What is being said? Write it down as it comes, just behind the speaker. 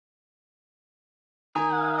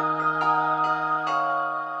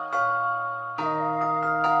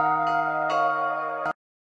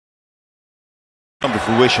Come to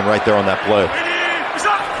fruition right there on that play.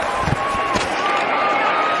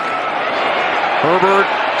 Herbert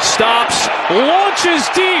stops, launches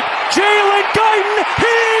deep. Jalen Guyton,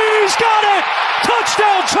 he's got it!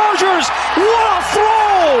 Touchdown Chargers! What a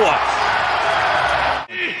throw!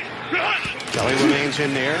 Kelly remains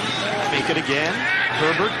in there. Fake it again.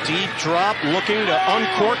 Herbert, deep drop, looking to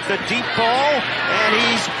uncork the deep ball. And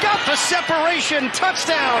he's got the separation.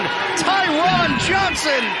 Touchdown, Tyron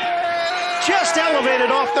Johnson. Just elevated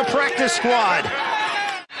off the practice squad.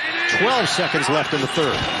 12 seconds left in the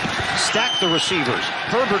third. Stack the receivers.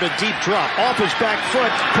 Herbert, a deep drop off his back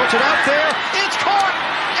foot. Puts it out there. It's caught.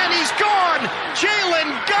 And he's gone. Jalen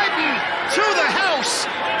Guyton to the house.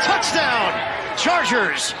 Touchdown.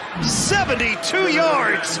 Chargers, 72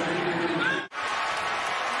 yards.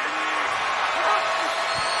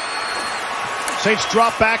 Saints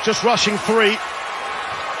drop back, just rushing three.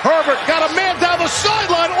 Herbert got a man down the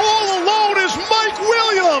sideline. All alone is Mike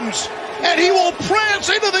Williams. And he will prance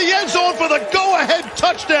into the end zone for the go-ahead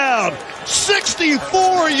touchdown.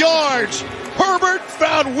 64 yards. Herbert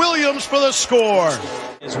found Williams for the score.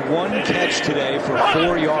 Is one catch today for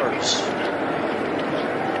 4 yards.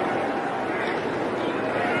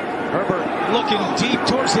 Herbert looking deep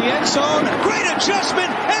towards the end zone. Great adjustment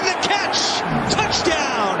and the catch.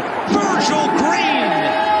 Touchdown, Virgil Green.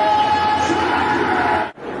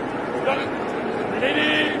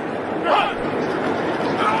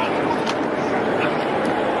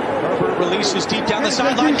 Herbert releases deep down the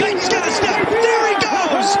sideline. Guyton's got a step. There he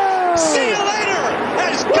goes. See you later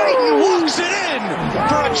as Guyton walks it in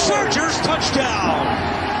for a Chargers touchdown.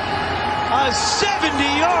 A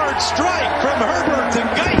 70-yard strike from Herbert to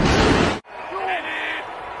Guyton.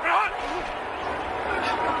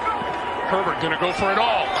 Herbert gonna go for it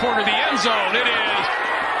all. Corner the end zone. It is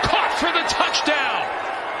caught for the touchdown.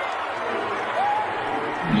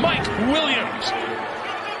 Mike Williams.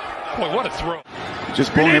 Boy, what a throw.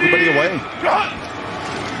 Just blowing everybody away.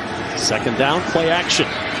 Second down, play action.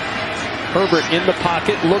 Herbert in the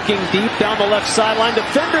pocket, looking deep down the left sideline.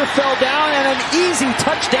 Defender fell down, and an easy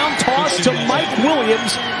touchdown toss to Mike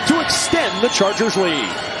Williams to extend the Chargers' lead.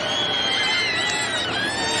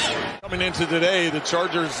 Coming into today, the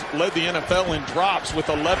Chargers led the NFL in drops with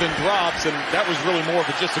 11 drops, and that was really more of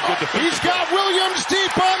just a good defense. He's got Williams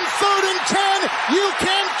deep on 3rd and 10. You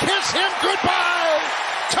can kiss him goodbye.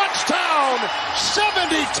 Touchdown,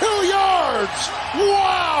 72 yards.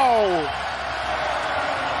 Wow.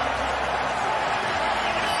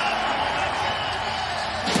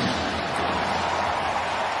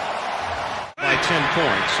 By 10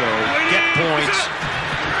 points, so get points,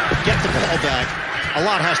 get the ball back. A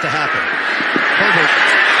lot has to happen. Herbert,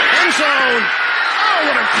 end zone. Oh,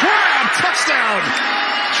 what a grab! Touchdown,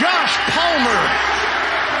 Josh Palmer.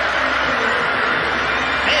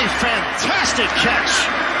 A fantastic catch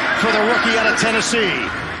for the rookie out of Tennessee.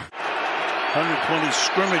 120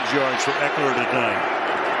 scrimmage yards for Eckler tonight.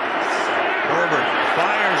 Herbert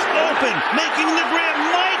fires open, making the grab.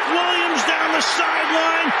 Mike Williams down the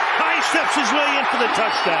sideline. High steps his way in for the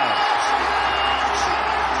touchdown.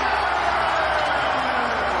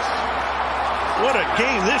 What a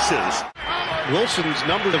game this is. Wilson's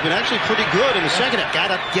numbers have been actually pretty good in the second half. Got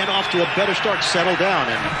to get off to a better start, settle down,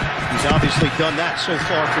 and he's obviously done that so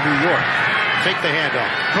far for New York. Fake the handoff.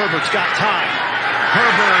 Herbert's got time.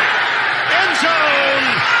 Herbert, end zone,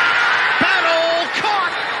 battle,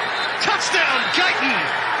 caught, touchdown, Guyton.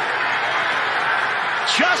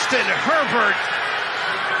 Justin Herbert,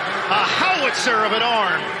 a howitzer of an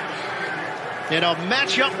arm, in a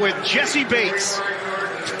matchup with Jesse Bates.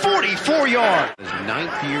 44 yards. His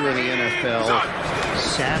 9th year in the NFL.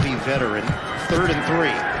 Savvy veteran. 3rd and 3.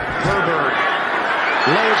 Herbert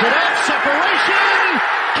loads it up. Separation.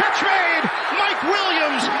 Catch made.